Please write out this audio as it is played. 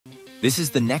This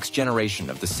is the next generation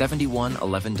of the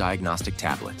 7111 Diagnostic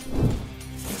tablet.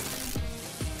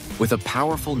 With a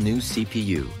powerful new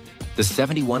CPU, the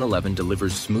 7111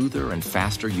 delivers smoother and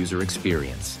faster user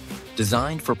experience,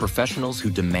 designed for professionals who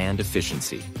demand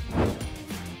efficiency.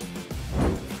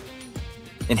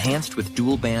 Enhanced with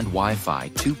dual-band Wi-Fi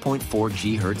 2.4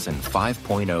 GHz and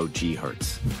 5.0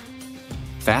 GHz.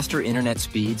 Faster internet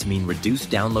speeds mean reduced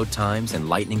download times and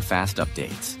lightning-fast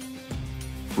updates.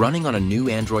 Running on a new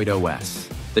Android OS,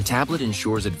 the tablet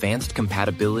ensures advanced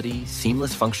compatibility,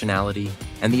 seamless functionality,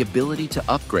 and the ability to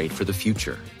upgrade for the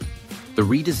future. The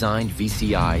redesigned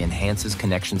VCI enhances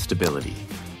connection stability,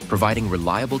 providing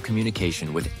reliable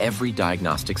communication with every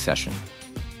diagnostic session.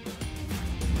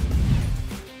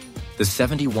 The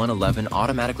 7111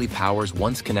 automatically powers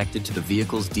once connected to the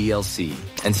vehicle's DLC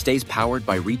and stays powered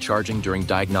by recharging during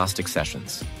diagnostic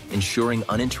sessions, ensuring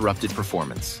uninterrupted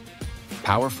performance.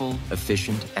 Powerful,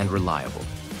 efficient, and reliable.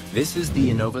 This is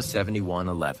the Innova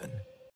 7111.